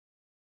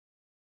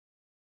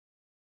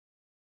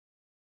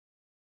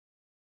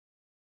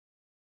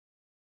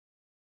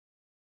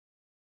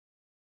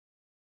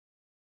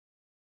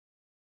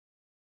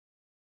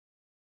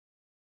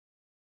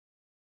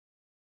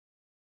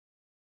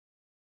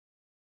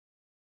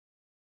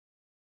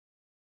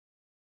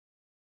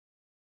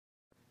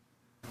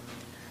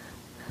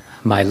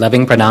My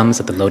loving pranams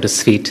at the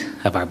lotus feet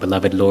of our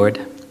beloved Lord.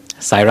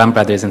 Sairam,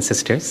 brothers and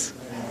sisters.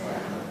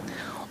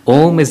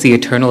 Om is the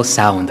eternal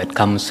sound that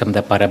comes from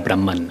the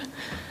Parabrahman.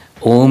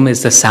 Om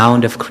is the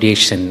sound of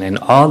creation, and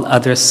all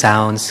other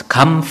sounds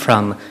come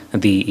from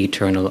the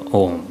eternal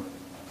Om.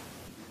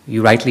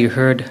 You rightly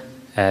heard,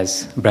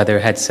 as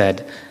brother had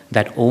said,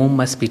 that Om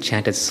must be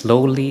chanted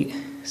slowly,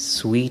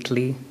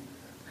 sweetly,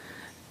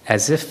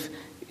 as if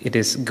it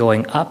is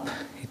going up,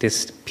 it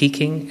is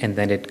peaking, and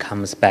then it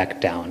comes back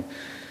down.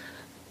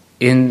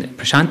 In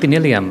Prashanti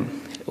Nilayam,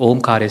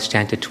 Omkar is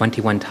chanted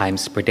 21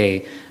 times per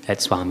day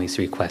at Swami's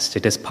request.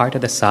 It is part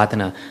of the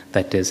sadhana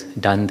that is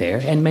done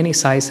there, and many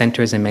Sai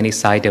centers and many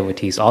Sai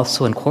devotees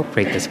also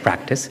incorporate this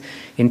practice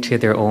into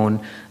their own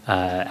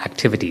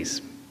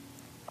activities.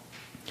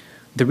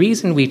 The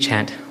reason we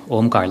chant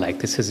Omkar like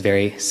this is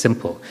very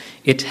simple.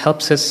 It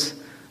helps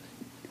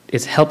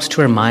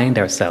to remind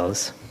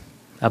ourselves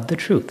of the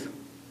truth,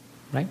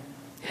 right?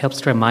 It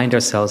helps to remind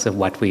ourselves of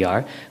what we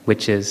are,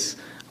 which is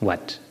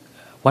what?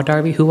 What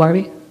are we? Who are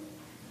we?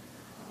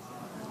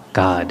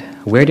 God.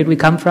 Where did we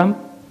come from?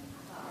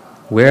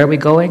 Where are we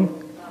going?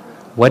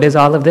 What is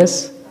all of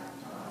this?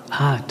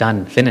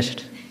 Done,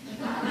 finished.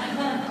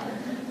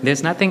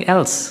 There's nothing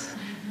else.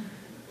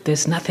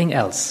 There's nothing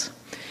else.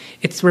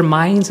 It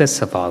reminds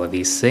us of all of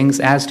these things,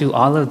 as do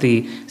all of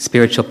the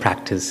spiritual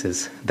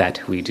practices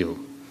that we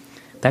do.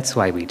 That's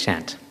why we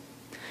chant.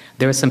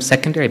 There are some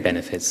secondary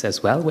benefits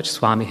as well, which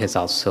Swami has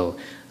also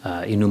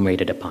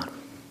enumerated upon.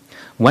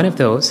 One of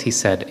those, he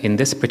said, in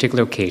this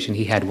particular occasion,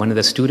 he had one of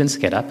the students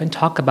get up and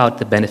talk about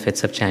the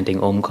benefits of chanting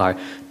Omkar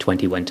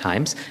 21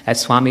 times, as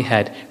Swami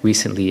had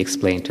recently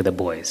explained to the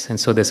boys. And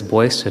so this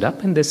boy stood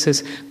up, and this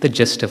is the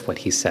gist of what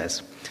he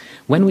says.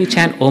 When we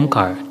chant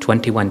Omkar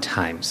 21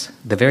 times,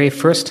 the very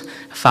first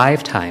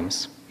 5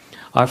 times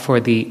are for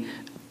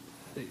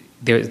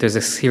there's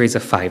a series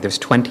of 5. There's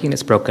 20, and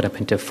it's broken up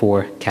into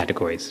 4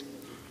 categories.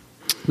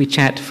 We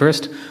chant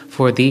first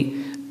for the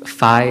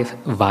 5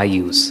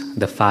 vayus,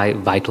 the 5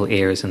 vital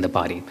airs in the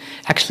body.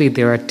 Actually,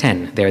 there are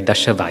 10. There are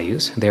dasha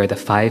vayus. There are the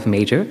 5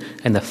 major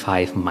and the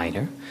 5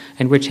 minor.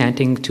 And we're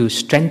chanting to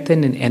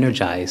strengthen and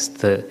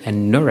energize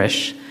and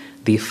nourish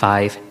the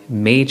 5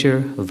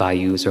 major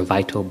vayus or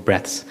vital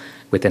breaths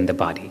within the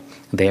body.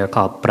 They are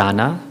called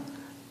prana,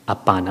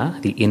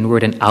 apana, the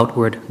inward and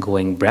outward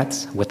going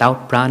breaths.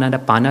 Without prana and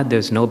apana,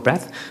 there's no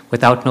breath.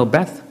 Without no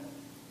breath,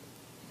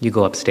 you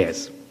go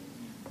upstairs.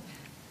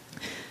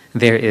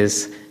 There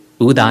is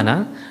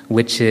udana,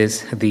 which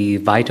is the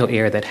vital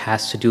air that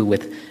has to do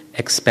with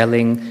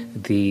expelling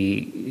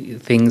the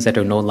things that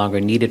are no longer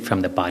needed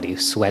from the body,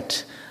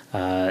 sweat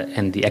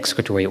and the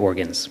excretory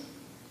organs.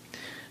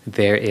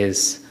 There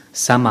is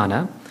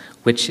samana,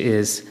 which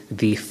is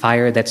the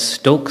fire that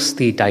stokes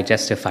the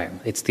digestive fire.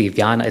 It is the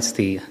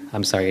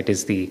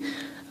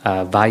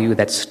vayu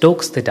that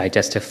stokes the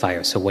digestive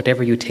fire. So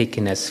whatever you take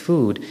in as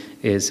food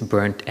is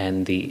burnt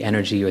and the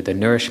energy or the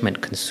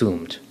nourishment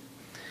consumed.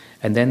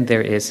 And then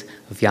there is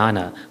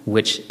vyana,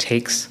 which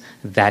takes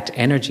that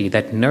energy,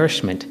 that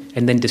nourishment,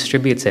 and then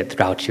distributes it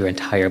throughout your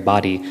entire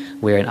body,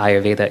 where in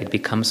Ayurveda it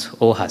becomes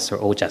ohas or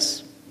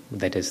ojas.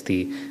 That is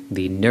the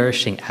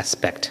nourishing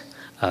aspect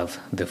of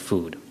the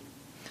food.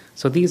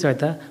 So these are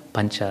the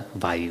pancha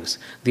vayus.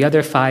 The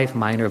other 5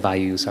 minor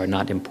vayus are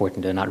not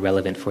important, they're not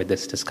relevant for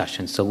this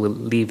discussion, so we'll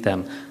leave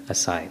them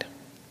aside.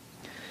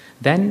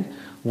 Then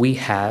we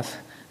have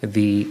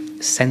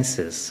the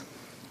senses.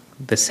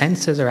 The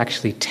senses are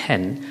actually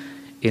 10.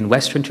 In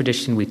Western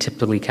tradition, we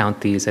typically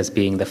count these as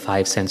being the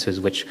 5 senses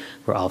which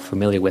we're all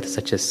familiar with,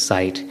 such as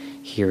sight,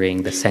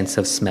 hearing, the sense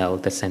of smell,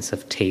 the sense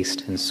of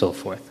taste, and so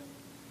forth.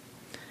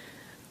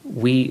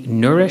 We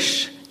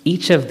nourish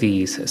each of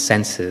these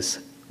senses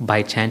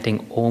by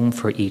chanting Om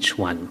for each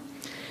one.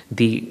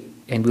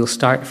 And we'll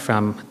start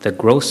from the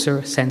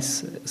grosser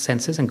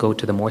senses and go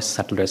to the more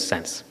subtler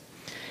sense.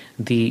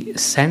 The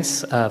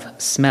sense of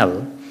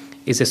smell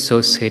is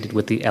associated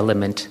with the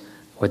element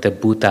or the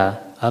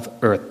bhuta of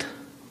earth,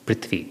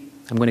 Prithvi.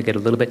 I'm going to get a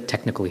little bit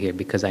technical here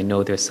because I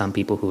know there's some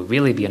people who will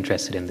really be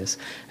interested in this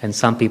and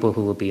some people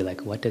who will be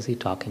like, what is he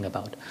talking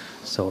about?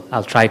 So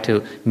I'll try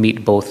to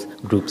meet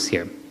both groups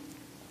here.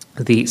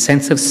 The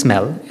sense of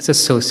smell is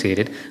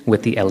associated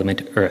with the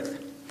element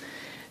earth.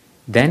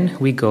 Then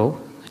we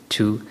go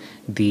to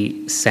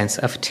the sense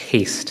of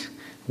taste,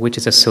 which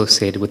is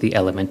associated with the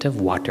element of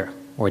water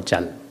or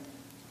jal.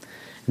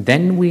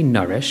 Then we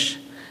nourish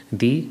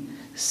the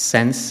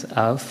sense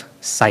of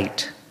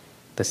sight,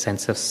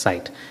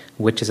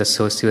 which is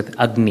associated with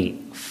Agni,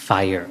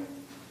 fire,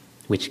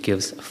 which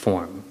gives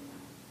form.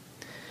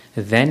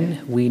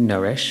 Then we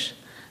nourish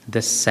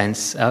the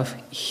sense of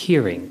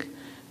hearing,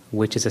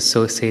 which is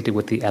associated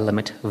with the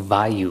element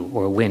Vayu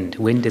or wind.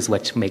 Wind is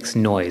what makes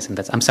noise, and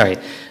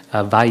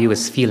Vayu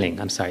is feeling,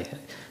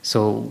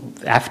 So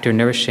after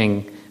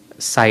nourishing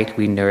sight,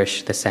 we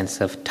nourish the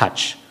sense of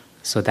touch.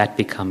 So that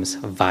becomes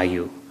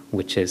Vayu,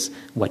 which is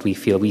what we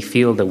feel. We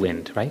feel the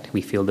wind, right?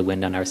 We feel the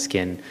wind on our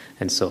skin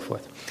and so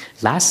forth.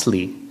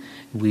 Lastly,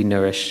 we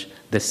nourish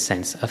the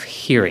sense of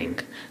hearing,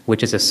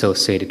 which is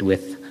associated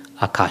with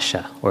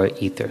akasha, or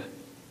ether.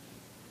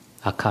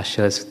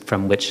 Akasha is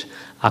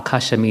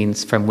akasha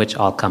means from which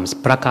all comes.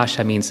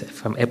 Prakasha means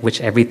from which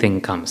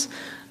everything comes.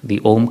 The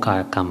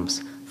Omkar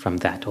comes from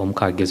that.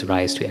 Omkar gives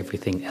rise to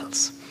everything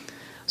else.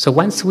 So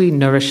once we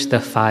nourish the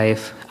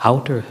 5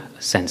 outer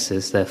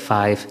senses, the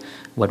 5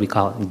 what we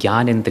call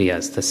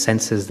Jnanendriyas, the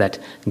senses that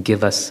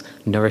give us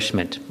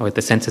nourishment, or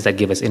the senses that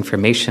give us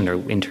information or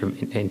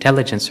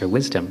intelligence or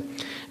wisdom,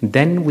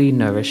 then we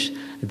nourish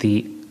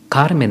the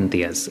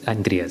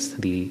Karmendriyas,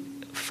 the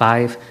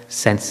 5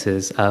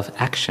 senses of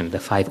action, the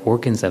 5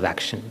 organs of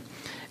action.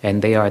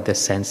 And they are the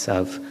sense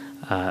of,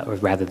 or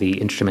rather the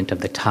instrument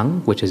of the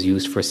tongue, which is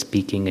used for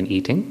speaking and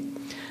eating.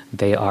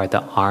 They are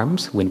the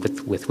arms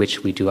with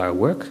which we do our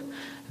work.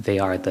 They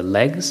are the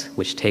legs,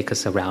 which take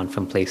us around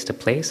from place to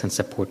place and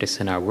support us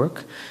in our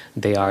work.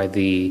 They are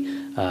the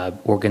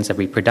organs of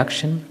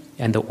reproduction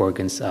and the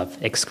organs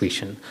of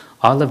excretion.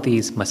 All of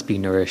these must be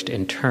nourished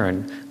in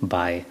turn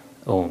by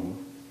Om.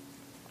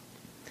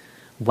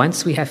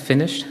 Once we have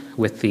finished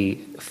with the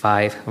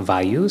 5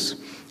 vayus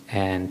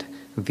and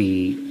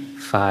the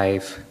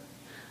 5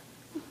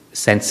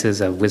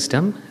 senses of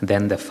wisdom,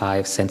 then the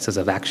 5 senses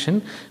of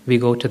action, we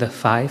go to the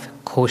 5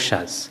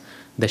 koshas,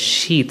 the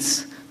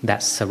sheaths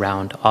that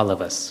surround all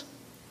of us.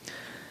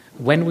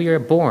 When we are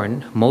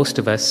born, most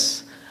of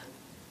us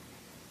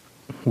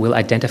will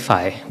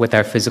identify with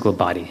our physical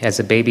body. As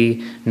a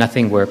baby,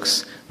 nothing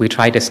works. We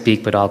try to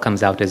speak, but all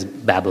comes out as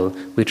babble.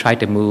 We try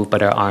to move,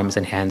 but our arms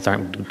and hands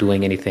aren't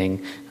doing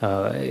anything.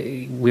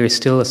 We're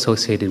still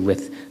associated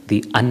with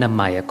the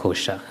Annamaya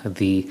kosha,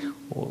 the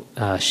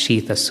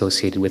sheath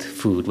associated with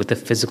food, with the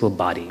physical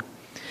body.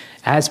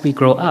 As we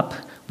grow up,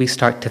 we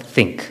start to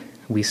think.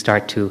 We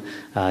start to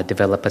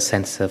develop a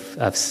sense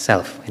of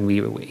self, and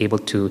we are able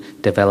to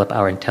develop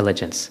our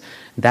intelligence.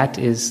 That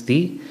is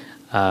the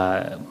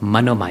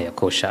Manomaya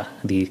kosha,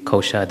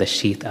 the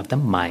sheath of the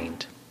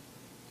mind.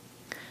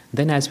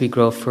 Then as we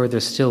grow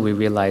further still, we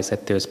realize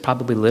that there's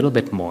probably a little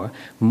bit more.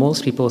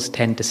 Most people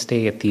tend to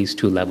stay at these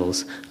 2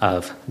 levels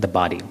of the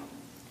body.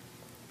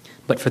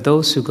 But for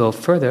those who go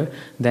further,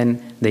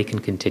 then they can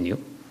continue.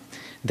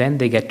 Then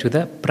they get to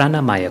the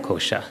Pranamaya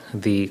kosha,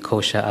 the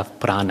kosha of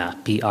prana,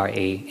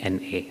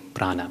 Prana,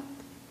 prana.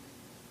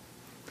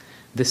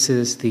 This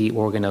is the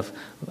organ of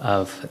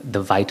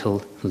the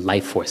vital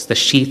life force, the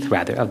sheath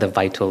rather, of the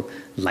vital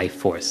life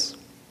force,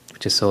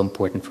 which is so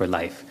important for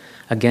life.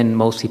 Again,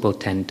 most people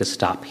tend to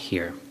stop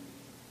here.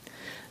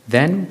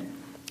 Then,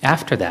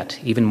 after that,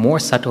 even more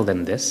subtle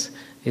than this,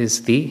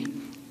 is the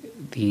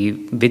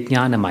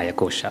Vijnanamaya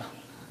kosha,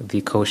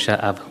 the kosha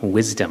of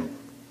wisdom.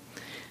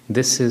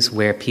 This is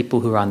where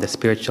people who are on the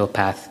spiritual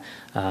path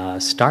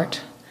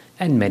start,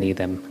 and many of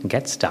them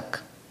get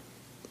stuck.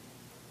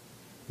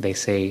 They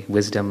say,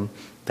 wisdom,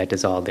 that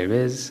is all there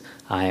is.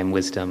 I am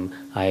wisdom.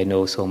 I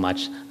know so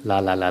much. La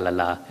la la la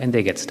la. And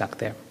they get stuck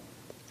there.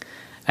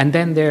 And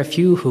then there are a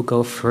few who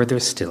go further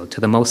still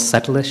to the most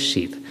subtlest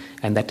sheath,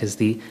 and that is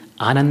the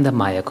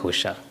Anandamaya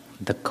kosha,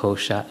 the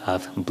kosha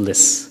of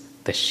bliss,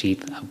 the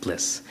sheath of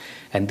bliss.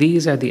 And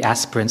these are the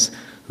aspirants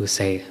who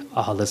say,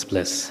 all is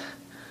bliss.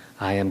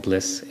 I am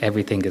bliss.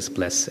 Everything is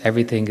bliss.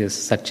 Everything is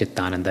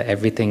Satchitananda.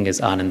 Everything is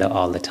Ananda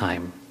all the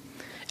time.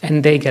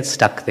 And they get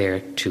stuck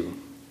there too.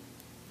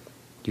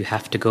 You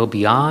have to go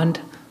beyond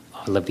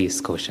all of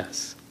these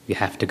koshas. You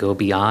have to go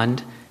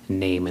beyond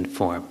name and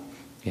form.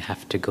 You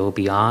have to go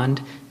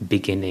beyond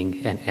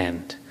beginning and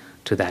end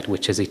to that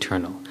which is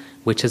eternal,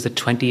 which is the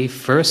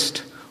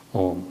 21st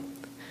Om,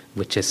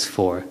 which is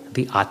for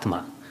the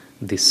Atma,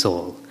 the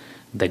soul.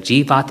 The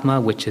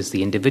Jivatma, which is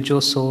the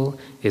individual soul,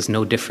 is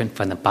no different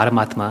from the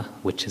Paramatma,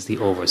 which is the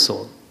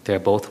oversoul. They're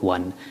both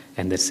one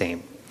and the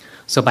same.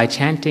 So by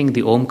chanting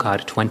the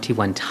Omkar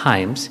 21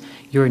 times,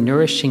 you're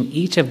nourishing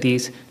each of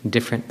these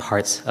different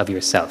parts of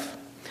yourself.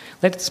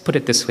 Let's put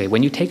it this way.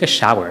 When you take a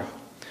shower,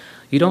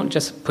 you don't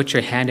just put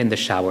your hand in the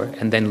shower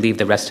and then leave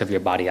the rest of your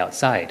body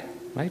outside,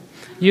 right?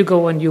 You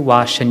go and you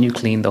wash and you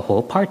clean the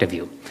whole part of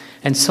you.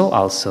 And so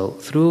also,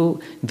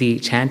 through the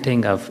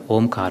chanting of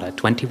Omkara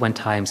 21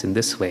 times in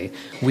this way,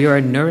 we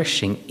are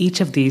nourishing each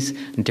of these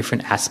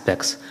different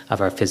aspects of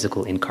our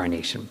physical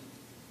incarnation.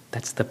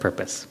 That's the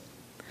purpose.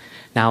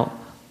 Now,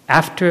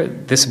 after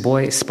this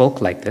boy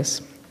spoke like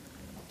this,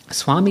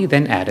 Swami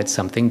then added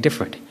something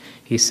different.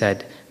 He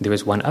said, there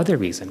is one other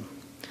reason.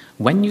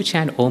 When you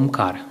chant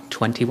Omkar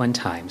 21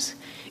 times,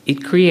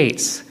 it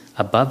creates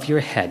above your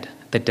head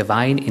the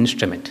divine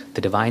instrument,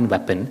 the divine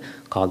weapon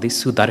called the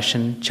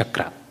Sudarshan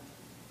Chakra.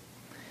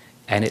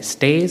 And it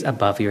stays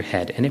above your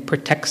head and it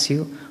protects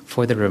you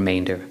for the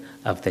remainder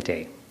of the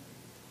day.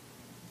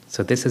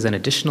 So this is an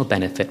additional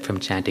benefit from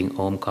chanting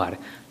Omkar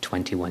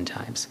 21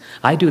 times.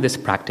 I do this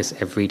practice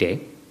every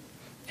day,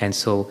 and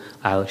so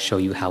I'll show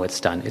you how it's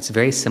done. It's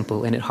very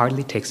simple and it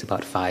hardly takes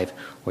about 5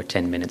 or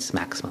 10 minutes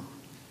maximum.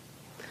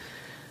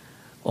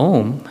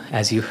 Om,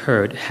 as you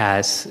heard,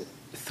 has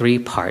 3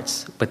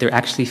 parts, but there are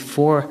actually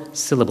 4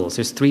 syllables.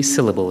 There's 3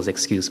 syllables,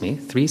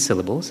 3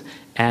 syllables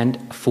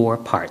and 4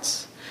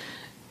 parts.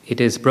 It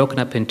is broken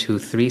up into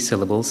 3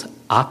 syllables,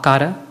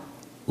 akara,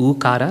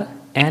 ukara,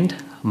 and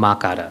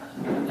Makara.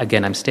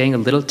 Again, I'm staying a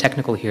little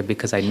technical here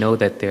because I know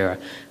that there are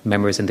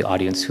members in the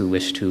audience who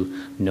wish to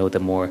know the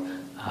more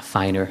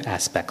finer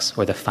aspects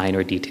or the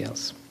finer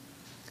details.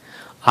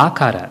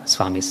 Akara,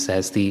 Swami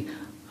says, the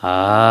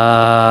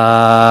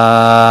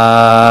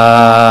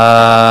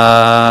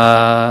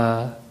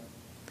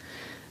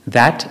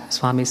that,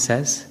 Swami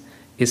says,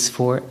 is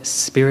for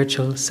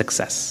spiritual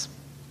success.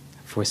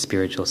 For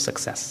spiritual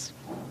success.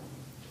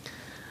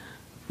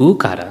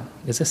 Ukara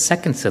is a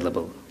second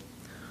syllable.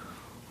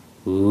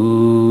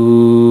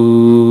 Ooh.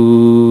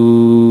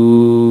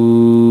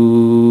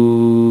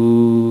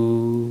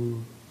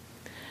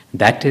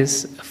 That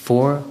is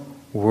for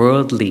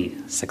worldly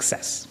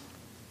success.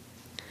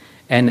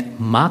 And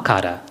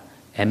Makara,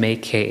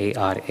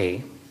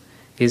 M-A-K-A-R-A,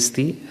 is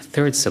the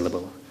third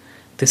syllable.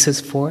 This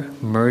is for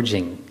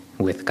merging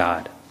with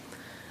God.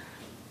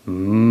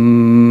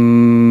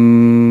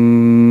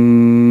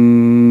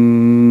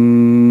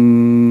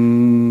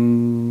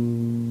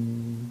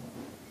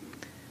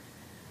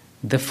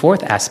 The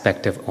fourth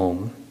aspect of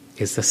Om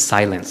is the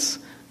silence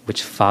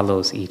which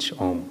follows each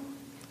Om.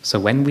 So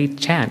when we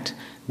chant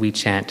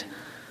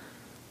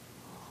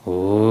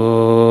Om.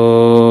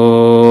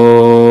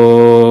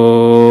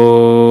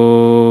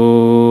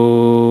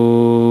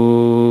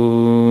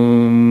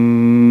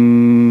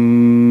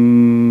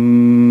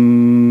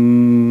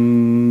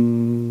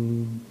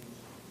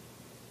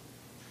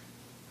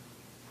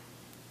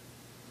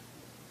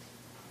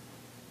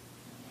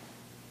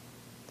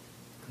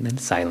 And then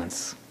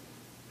silence.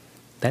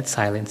 That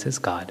silence is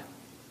God.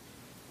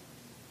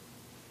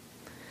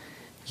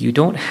 You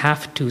don't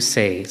have to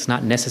say, it's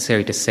not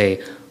necessary to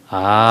say,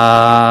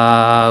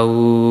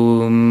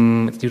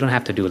 You don't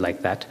have to do it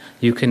like that.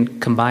 You can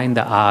combine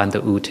the and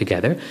the U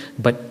together,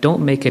 but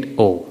don't make it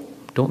O.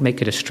 Don't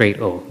make it a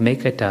straight O.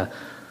 Make it a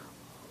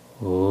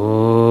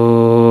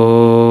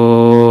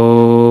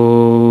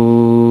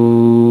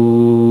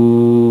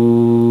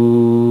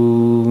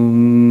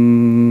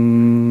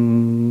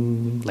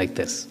like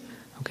this.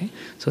 Okay?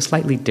 So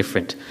slightly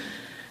different.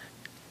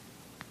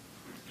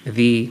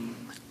 The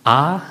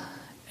A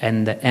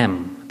and the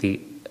M, the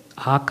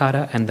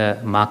Akara and the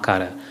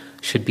Makara,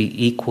 should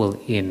be equal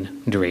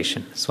in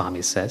duration,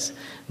 Swami says.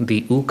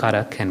 The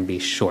Ukara can be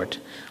short.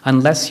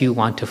 Unless you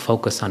want to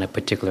focus on a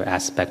particular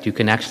aspect, you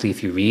can actually,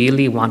 if you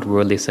really want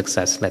worldly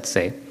success, let's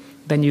say,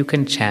 then you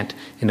can chant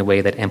in a way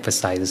that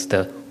emphasizes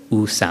the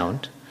U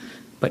sound.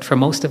 But for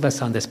most of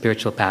us on the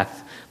spiritual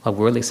path, while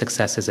worldly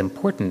success is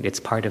important, it's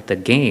part of the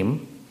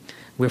game,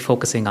 we're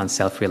focusing on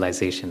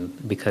self-realization,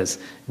 because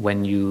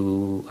when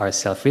you are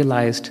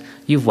self-realized,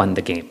 you've won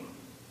the game.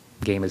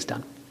 Game is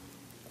done.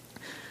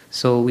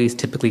 So we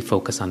typically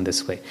focus on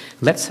this way.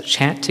 Let's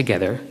chant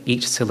together,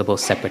 each syllable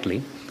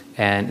separately,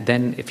 and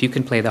then if you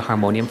can play the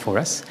harmonium for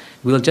us,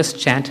 we'll just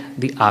chant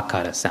the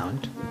Akara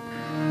sound,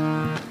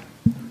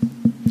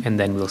 and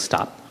then we'll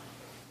stop.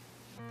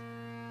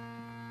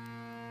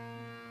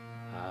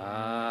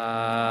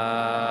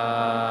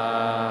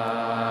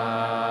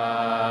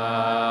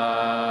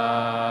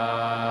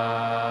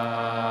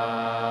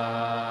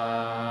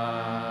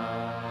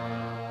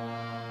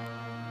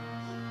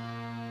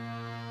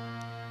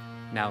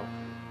 Now,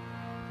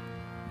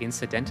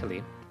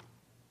 incidentally,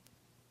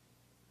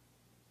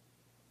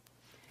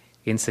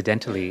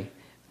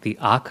 the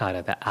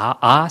Akara, the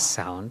A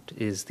sound,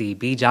 is the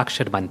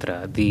Bijakshar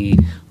mantra, the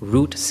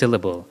root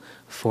syllable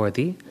for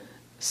the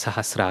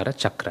Sahasrara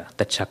chakra,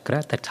 the chakra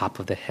at the top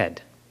of the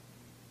head.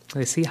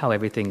 You see how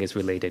everything is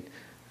related.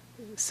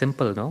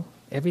 Simple, no?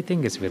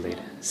 Everything is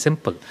related.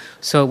 Simple.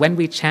 So when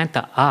we chant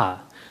the A,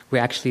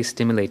 we're actually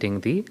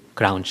stimulating the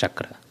crown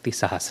chakra, the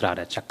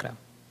Sahasrara chakra.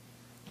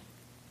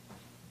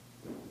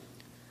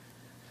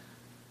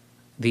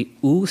 The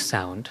U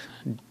sound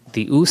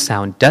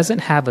doesn't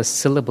have a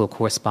syllable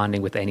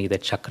corresponding with any of the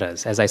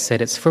chakras. As I said,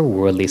 it's for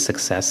worldly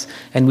success,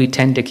 and we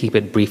tend to keep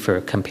it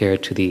briefer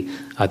compared to the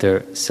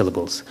other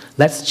syllables.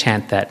 Let's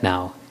chant that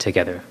now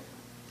together.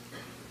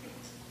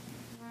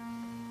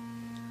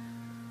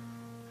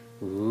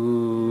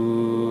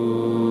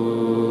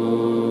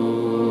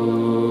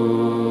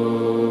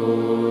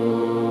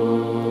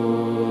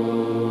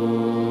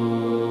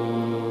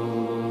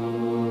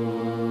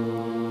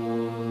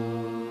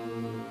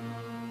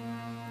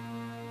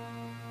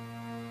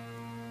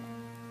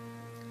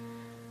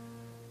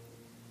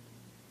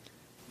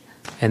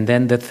 And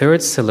then the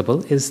third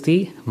syllable is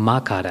the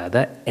Makara,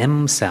 the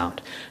M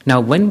sound.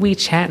 Now, when we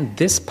chant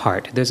this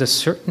part, there's a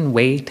certain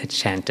way to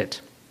chant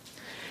it.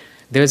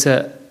 There's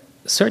a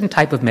certain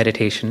type of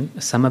meditation,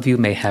 some of you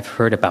may have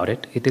heard about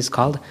it. It is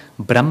called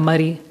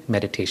Brahmari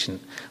meditation.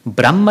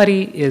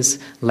 Brahmari is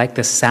like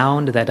the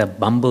sound that a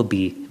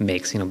bumblebee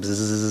makes,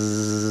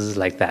 bzzz,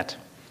 like that.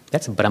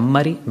 That's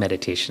Brahmari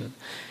meditation.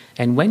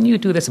 And when you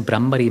do this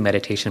Brahmari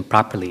meditation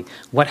properly,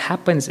 what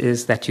happens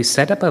is that you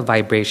set up a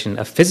vibration,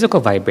 a physical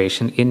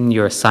vibration in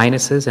your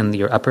sinuses and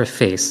your upper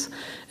face,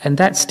 and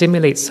that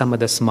stimulates some of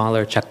the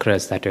smaller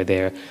chakras that are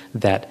there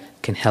that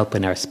can help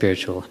in our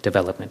spiritual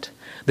development.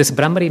 This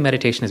Brahmari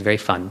meditation is very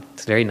fun,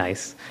 it's very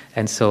nice,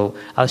 and so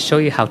I'll show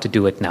you how to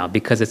do it now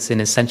because it's an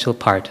essential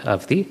part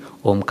of the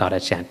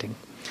Omkara chanting.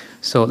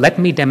 So let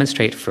me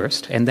demonstrate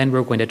first, and then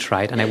we're going to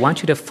try it, and I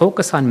want you to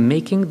focus on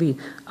making the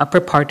upper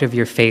part of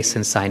your face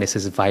and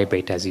sinuses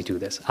vibrate as you do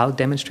this. I'll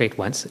demonstrate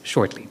once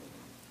shortly.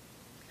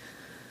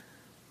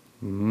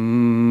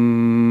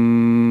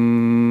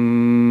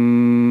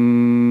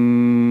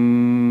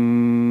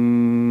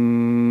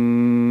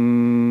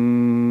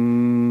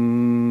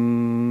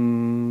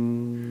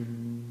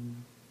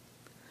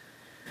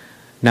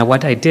 Now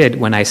what I did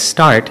when I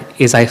start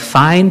is I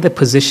find the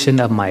position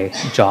of my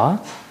jaw,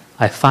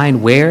 I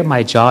find where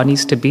my jaw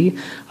needs to be,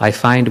 I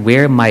find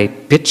where my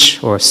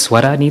pitch or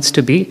swara needs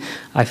to be,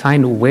 I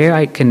find where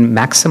I can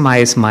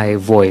maximize my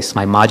voice,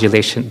 my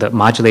modulation, the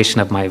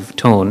modulation of my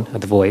tone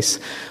of the voice,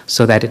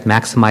 so that it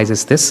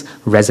maximizes this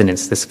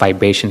resonance, this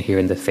vibration here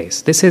in the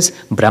face. This is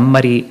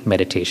Brahmari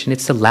meditation.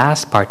 It's the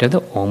last part of the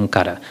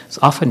Omkara. It's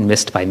often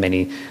missed by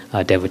many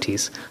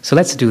devotees. So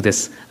let's do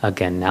this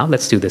again now.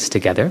 Let's do this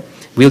together.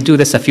 We'll do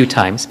this a few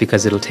times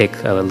because it'll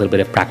take a little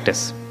bit of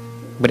practice.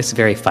 But it's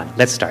very fun.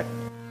 Let's start.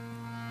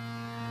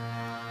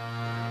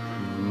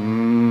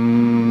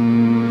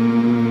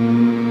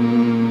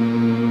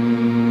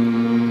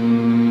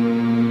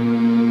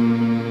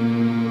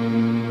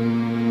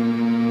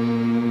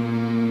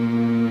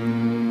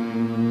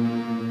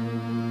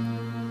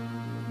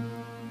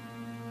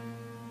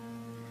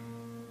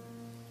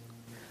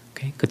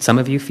 Could some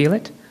of you feel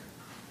it?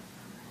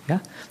 Yeah?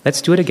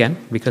 Let's do it again,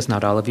 because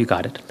not all of you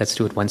got it. Let's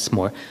do it once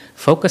more.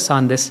 Focus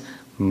on this.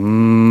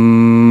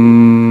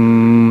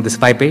 This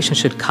vibration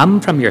should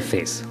come from your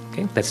face.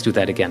 Okay? Let's do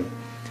that again.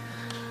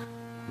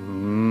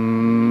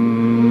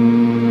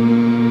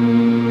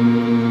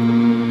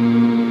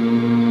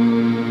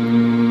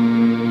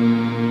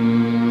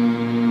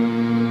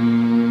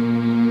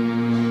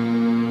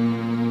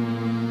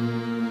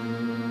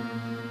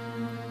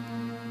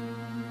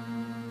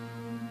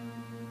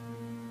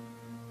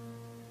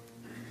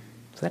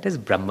 So that is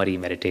Brahmari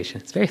meditation.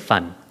 It's very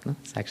fun.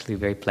 It's actually a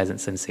very pleasant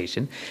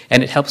sensation.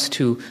 And it helps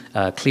to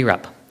clear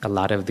up a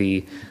lot of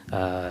the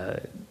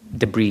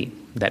debris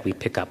that we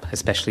pick up,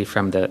 especially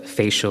from the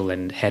facial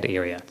and head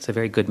area. It's a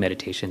very good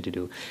meditation to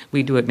do.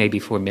 We do it maybe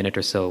for a minute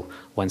or so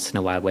once in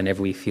a while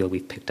whenever we feel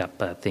we've picked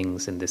up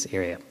things in this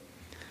area.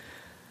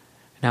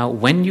 Now,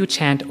 when you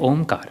chant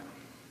Omkar,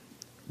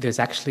 there's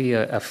actually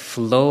a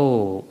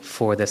flow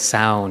for the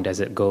sound as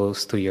it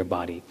goes through your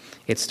body.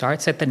 It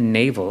starts at the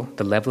navel,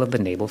 the level of the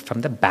navel,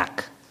 from the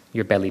back,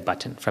 your belly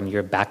button, from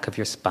your back of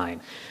your spine.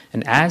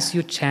 And as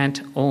you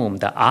chant Om,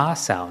 the Ah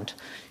sound,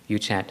 you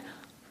chant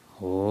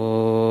Oh,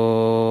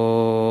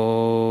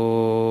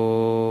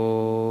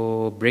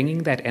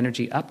 bringing that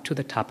energy up to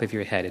the top of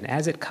your head. And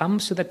as it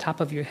comes to the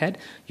top of your head,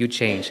 you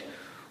change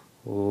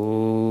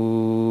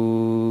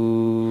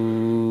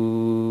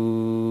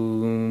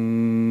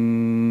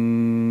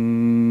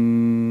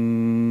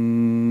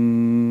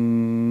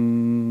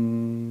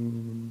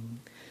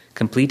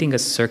completing a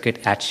circuit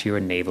at your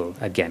navel,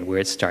 again, where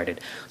it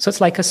started. So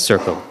it's like a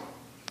circle.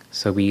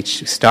 So we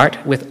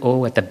start with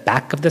O at the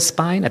back of the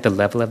spine, at the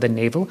level of the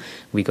navel.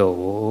 We go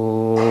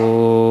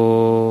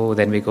O,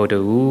 then we go to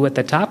U at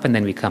the top, and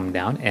then we come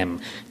down,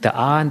 M. The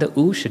A and the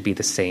U should be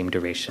the same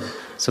duration.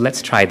 So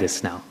let's try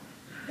this now.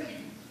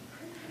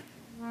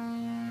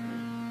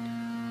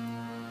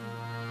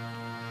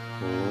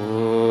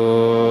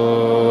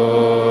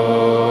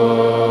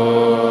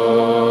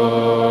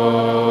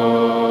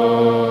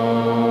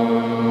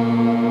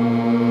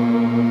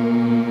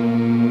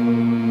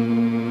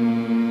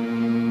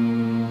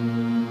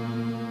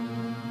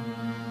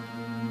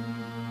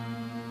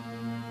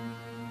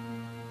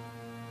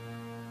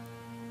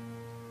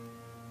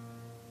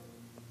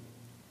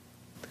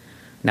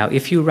 Now,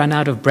 if you run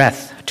out of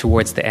breath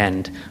towards the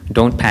end,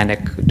 don't panic,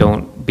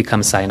 don't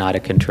become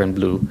cyanotic and turn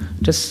blue.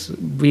 Just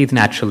breathe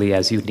naturally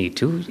as you need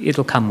to.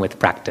 It'll come with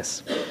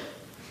practice.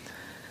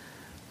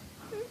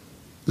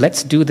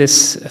 Let's do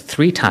this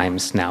 3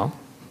 times now.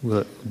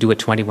 We'll do it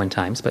 21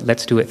 times, but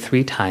let's do it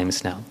 3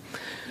 times now.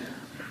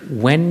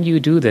 When you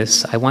do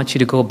this, I want you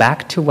to go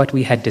back to what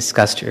we had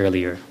discussed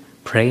earlier.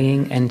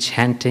 Praying and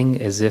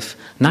chanting as if,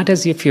 not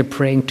as if you're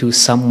praying to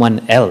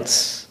someone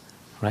else.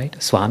 Right?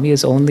 Swami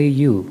is only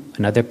you,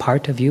 another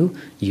part of you.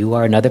 You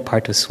are another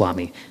part of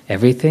Swami.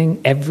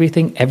 Everything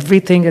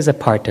is a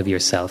part of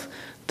yourself,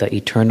 the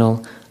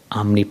eternal,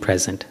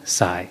 omnipresent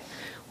Sai.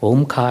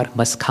 Omkar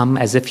must come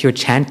as if you're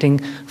chanting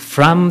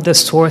from the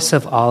source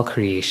of all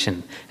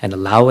creation and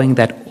allowing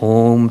that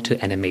Om to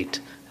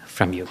emanate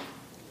from you.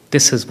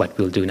 This is what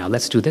we'll do now.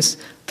 Let's do this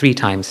 3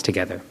 times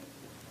together.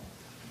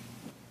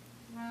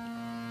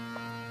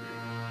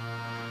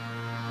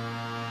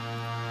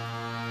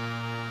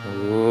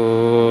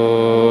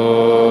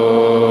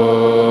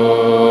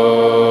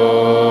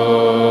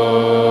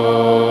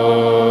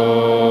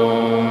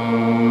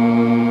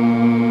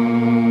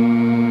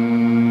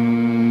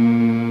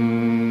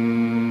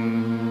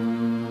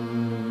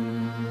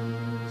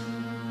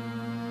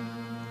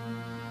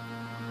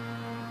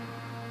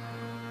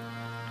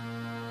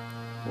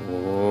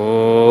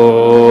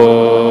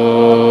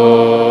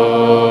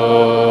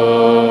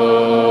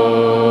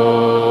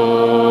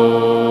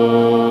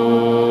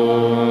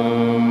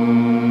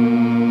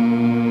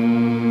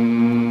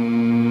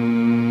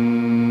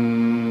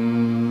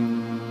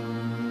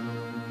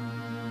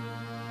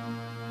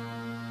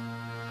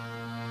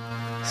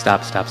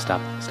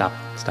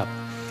 Stop.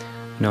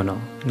 No,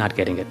 not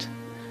getting it.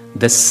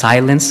 The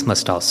silence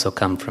must also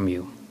come from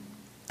you.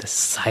 The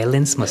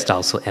silence must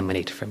also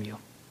emanate from you.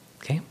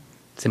 Okay?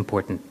 It's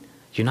important.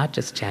 You're not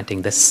just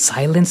chanting. The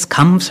silence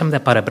comes from the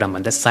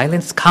Parabrahman. The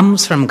silence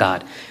comes from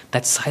God.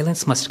 That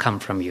silence must come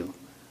from you.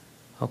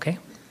 Okay?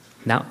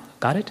 Now,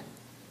 got it?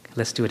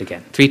 Let's do it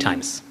again. 3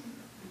 times.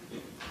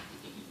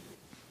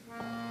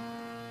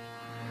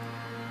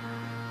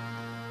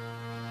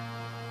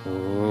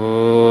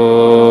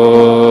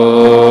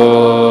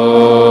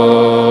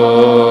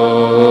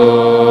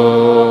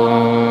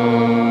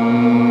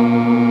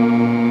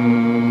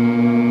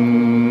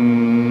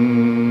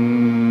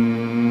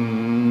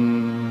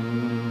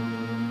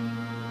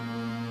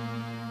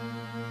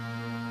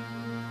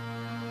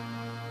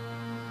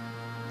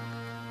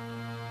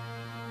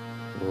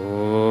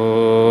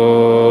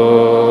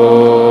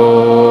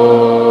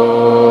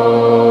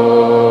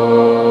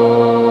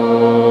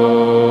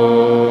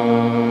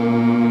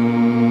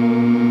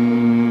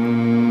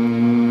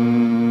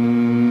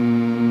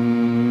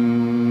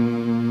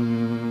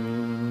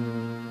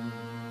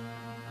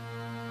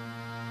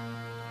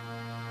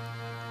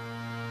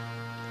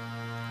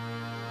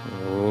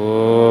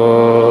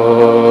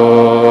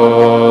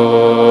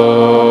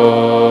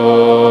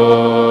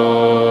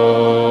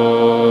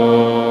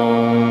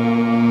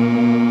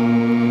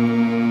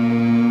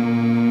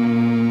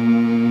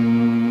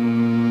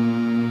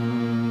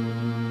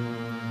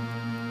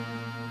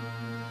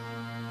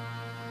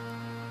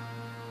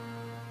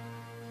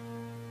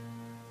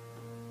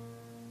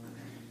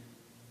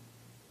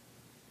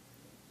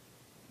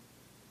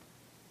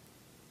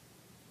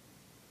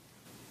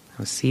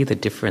 See the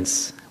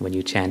difference when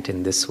you chant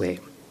in this way.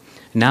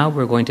 Now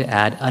we're going to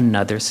add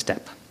another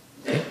step.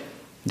 Okay?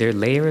 There are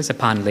layers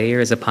upon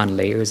layers upon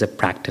layers of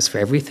practice for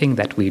everything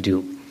that we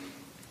do.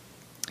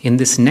 In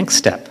this next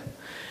step,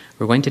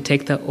 we're going to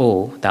take the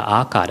O, the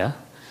akara,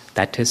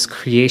 that is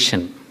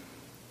creation.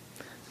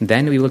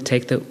 Then we will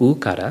take the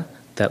ukara,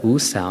 the U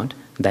sound,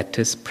 that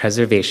is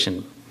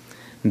preservation.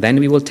 Then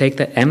we will take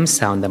the M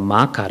sound, the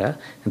makara,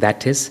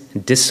 that is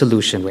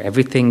dissolution, where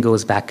everything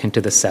goes back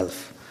into the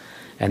self.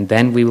 And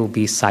then we will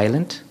be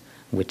silent,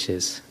 which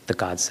is the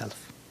God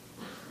self.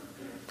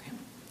 Okay.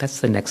 That's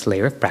the next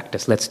layer of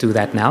practice. Let's do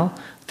that now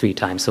 3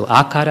 times. So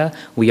akara,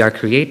 we are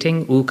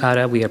creating.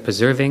 Ukara, we are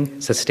preserving,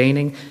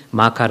 sustaining.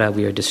 Makara,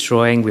 we are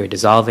destroying, we are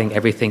dissolving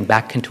everything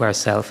back into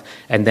ourself.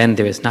 And then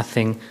there is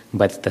nothing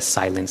but the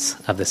silence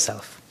of the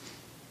self.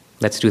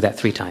 Let's do that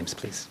 3 times,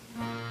 please.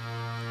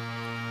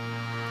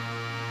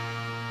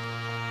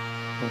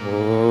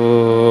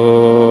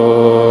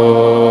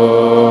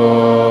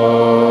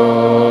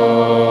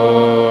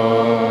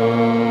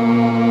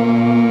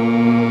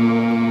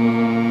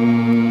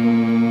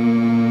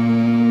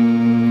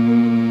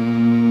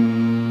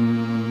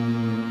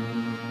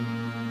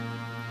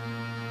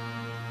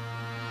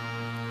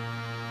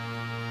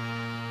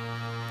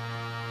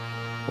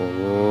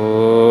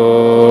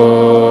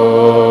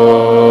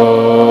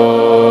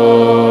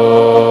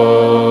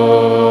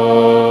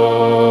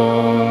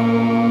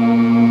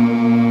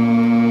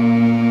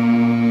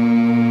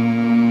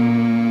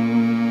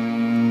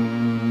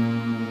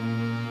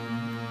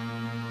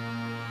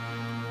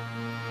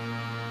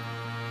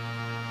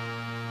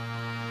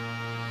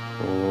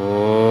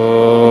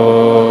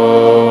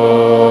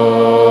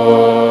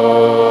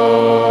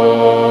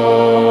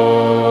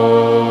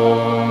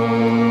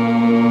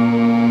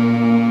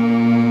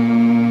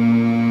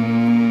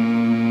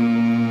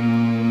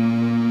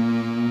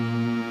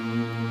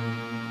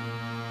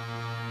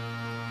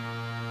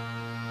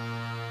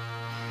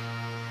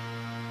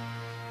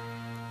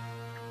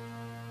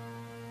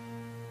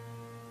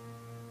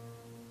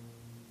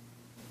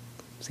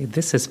 See,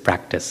 this is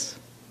practice.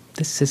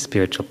 This is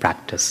spiritual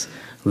practice.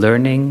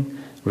 Learning,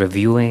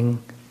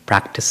 reviewing,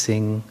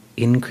 practicing,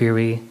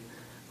 inquiry,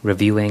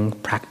 reviewing,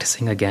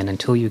 practicing again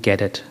until you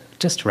get it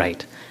just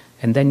right.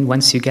 And then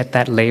once you get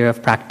that layer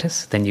of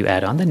practice, then you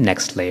add on the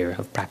next layer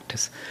of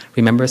practice.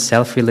 Remember,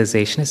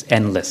 self-realization is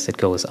endless. It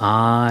goes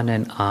on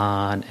and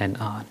on and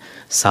on.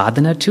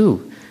 Sadhana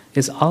too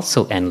is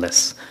also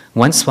endless.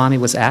 Once Swami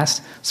was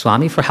asked,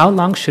 Swami, for how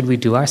long should we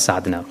do our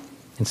sadhana?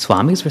 And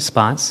Swami's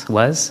response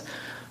was,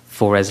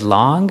 for as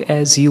long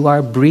as you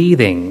are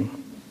breathing,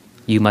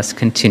 you must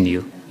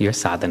continue your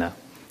sadhana.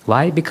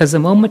 Why? Because the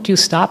moment you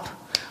stop,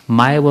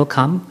 Maya will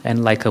come,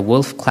 and like a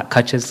wolf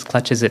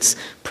clutches its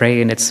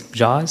prey in its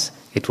jaws,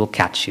 it will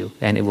catch you,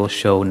 and it will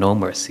show no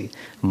mercy.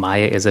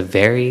 Maya is a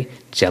very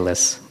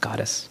jealous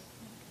goddess.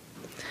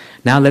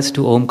 Now let's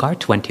do Omkar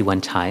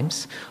 21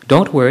 times.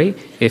 Don't worry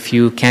if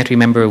you can't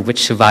remember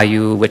which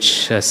Vayu,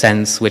 which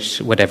sense, which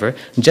whatever.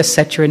 Just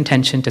set your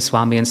intention to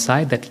Swami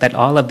inside that let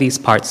all of these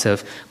parts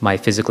of my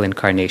physical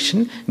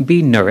incarnation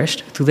be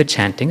nourished through the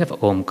chanting of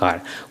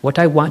Omkar. What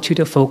I want you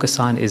to focus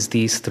on is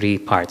these 3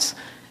 parts: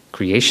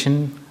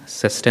 creation,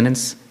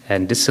 sustenance,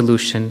 and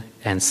dissolution,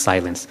 and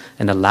silence.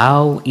 And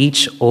allow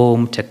each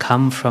Om to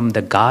come from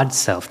the God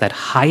self, that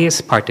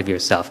highest part of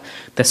yourself,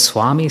 the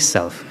Swami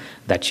self,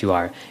 that you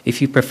are.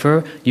 If you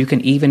prefer, you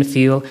can even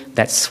feel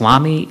that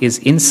Swami is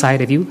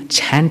inside of you,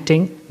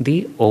 chanting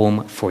the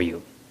Om for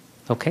you.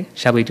 Okay,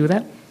 shall we do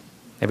that?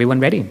 Everyone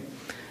ready?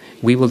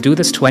 We will do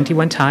this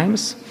 21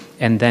 times,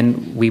 and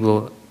then we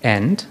will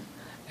end,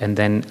 and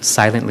then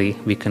silently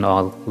we can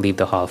all leave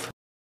the hall.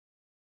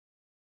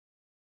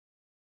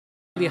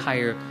 The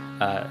higher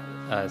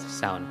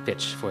sound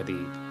pitch for the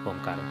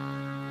Omkara.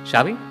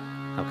 Shall we?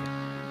 Okay.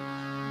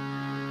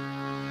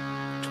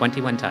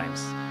 21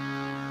 times.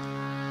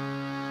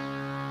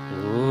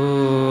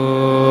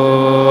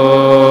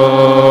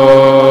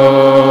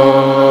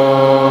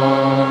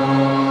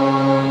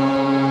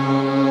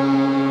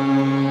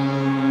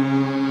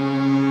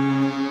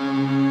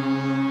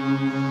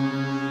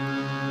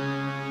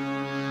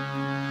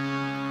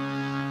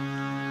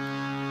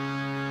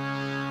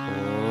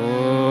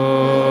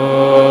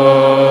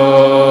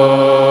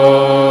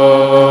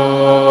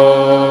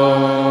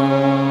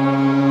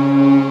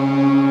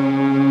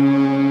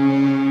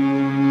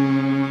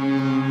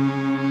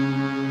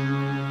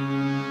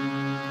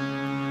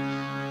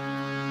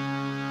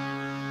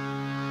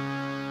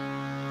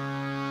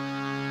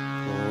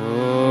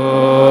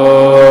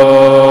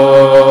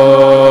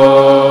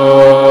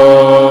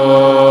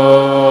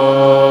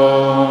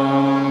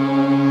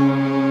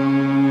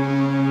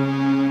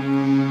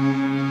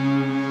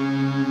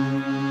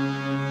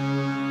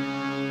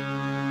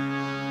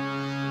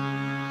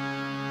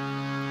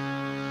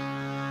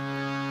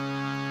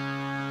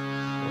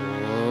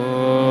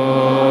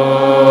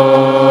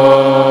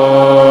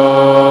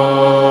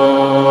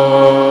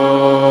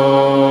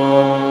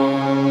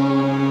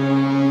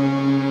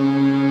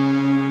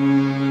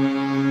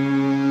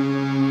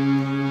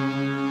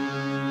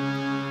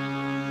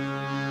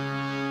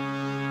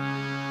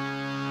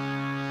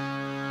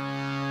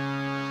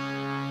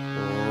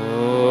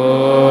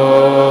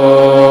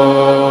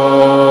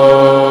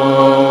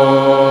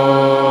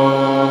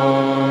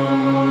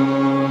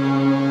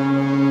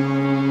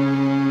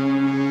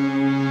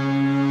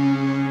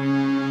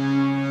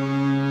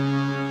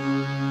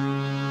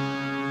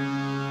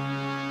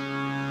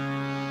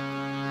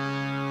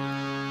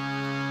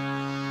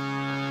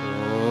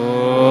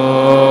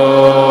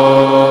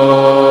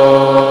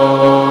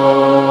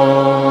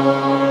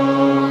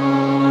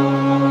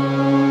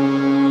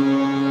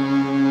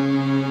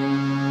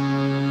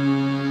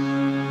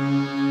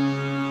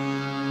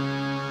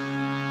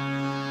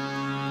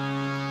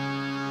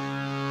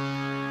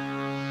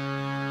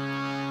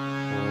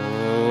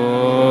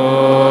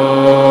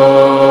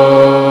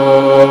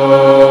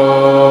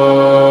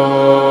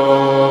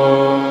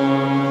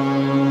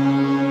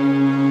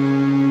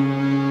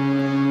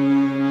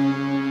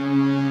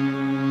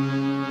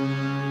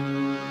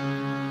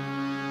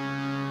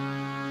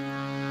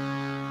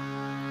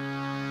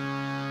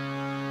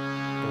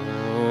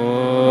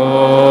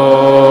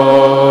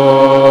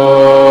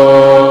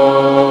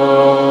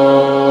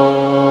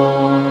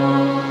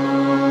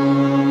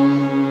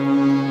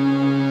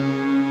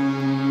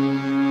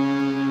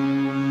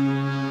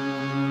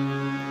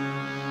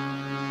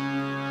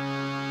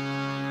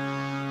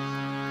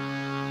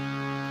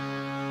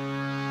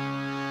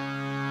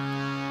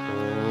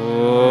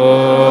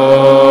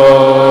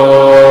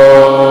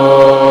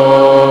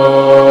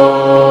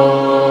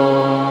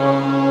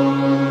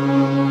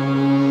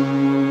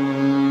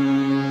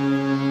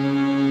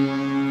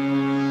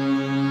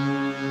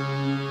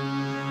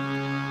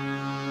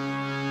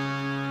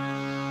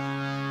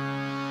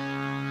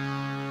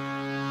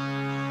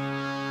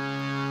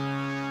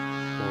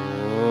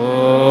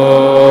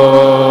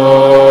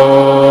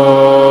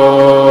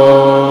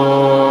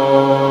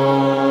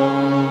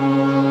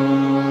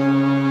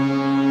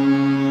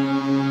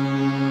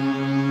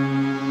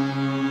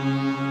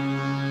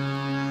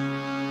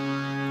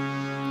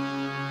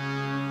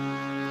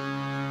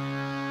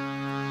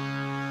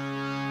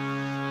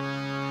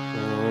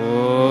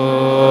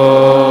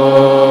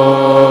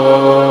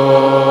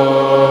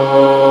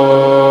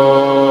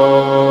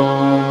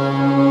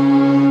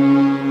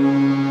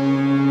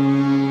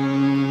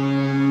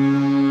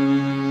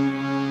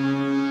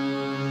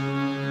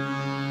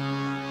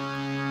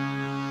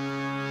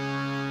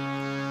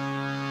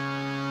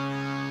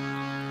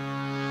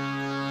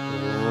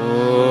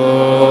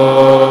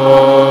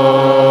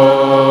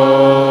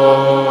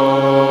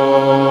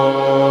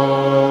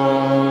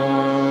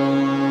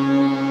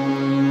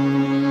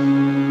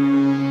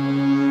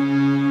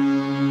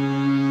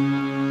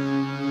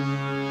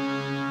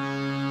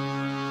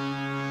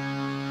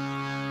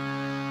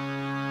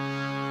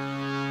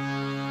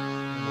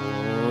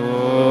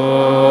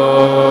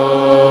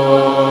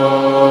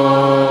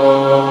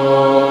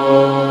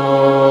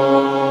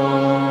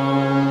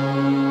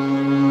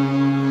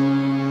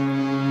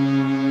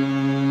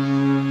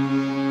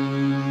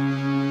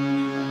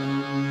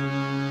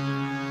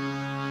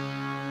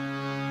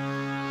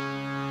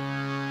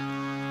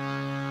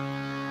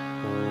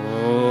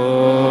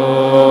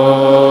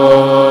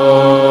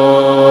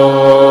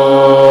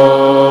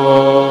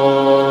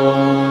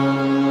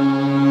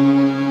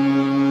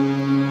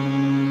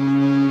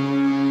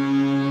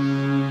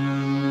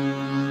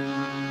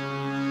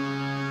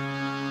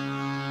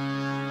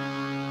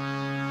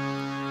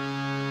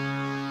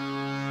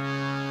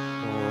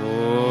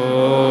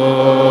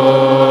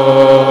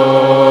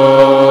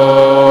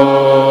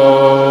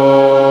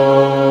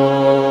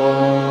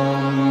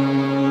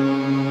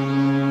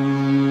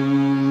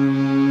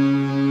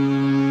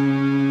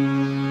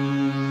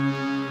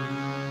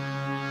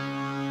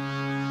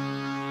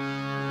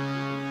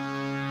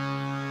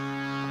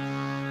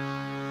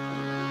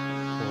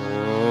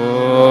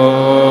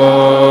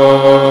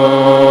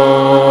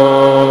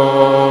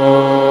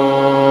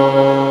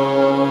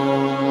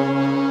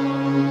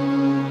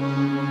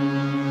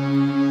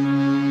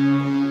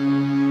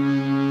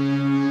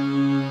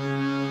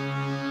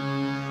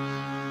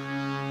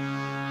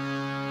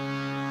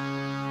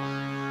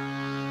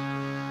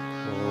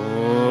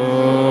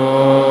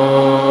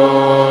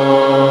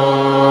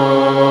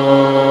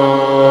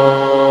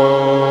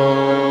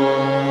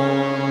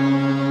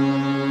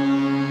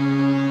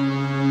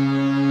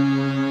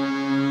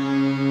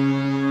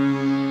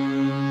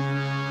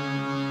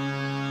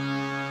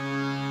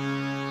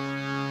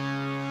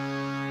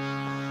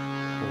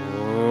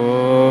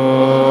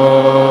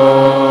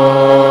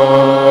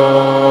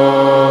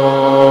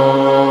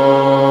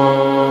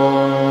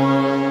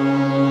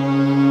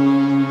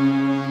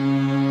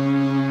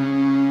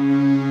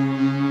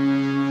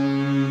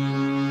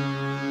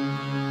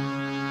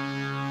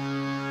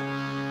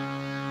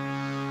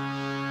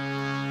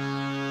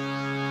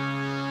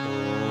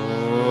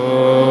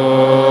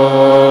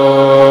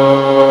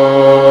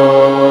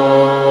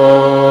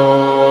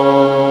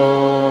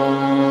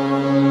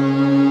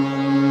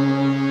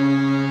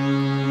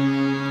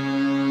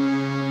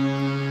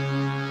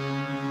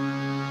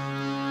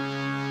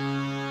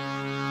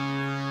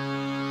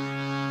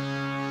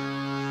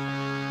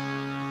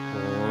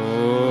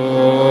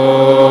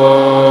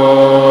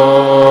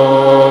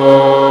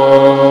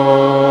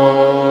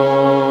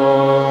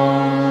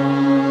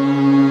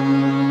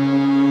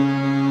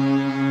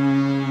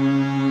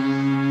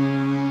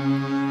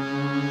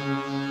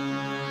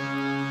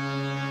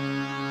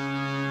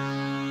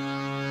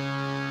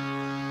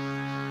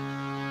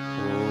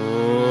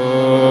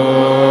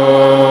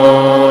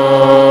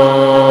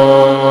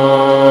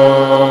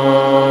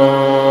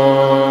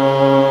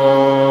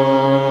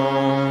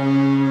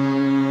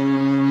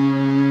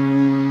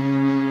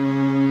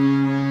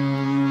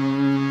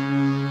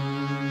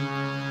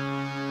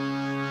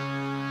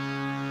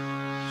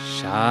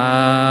 Shanti,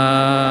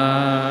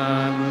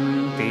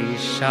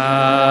 Shanti,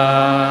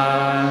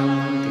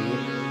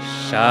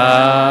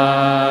 Shanti.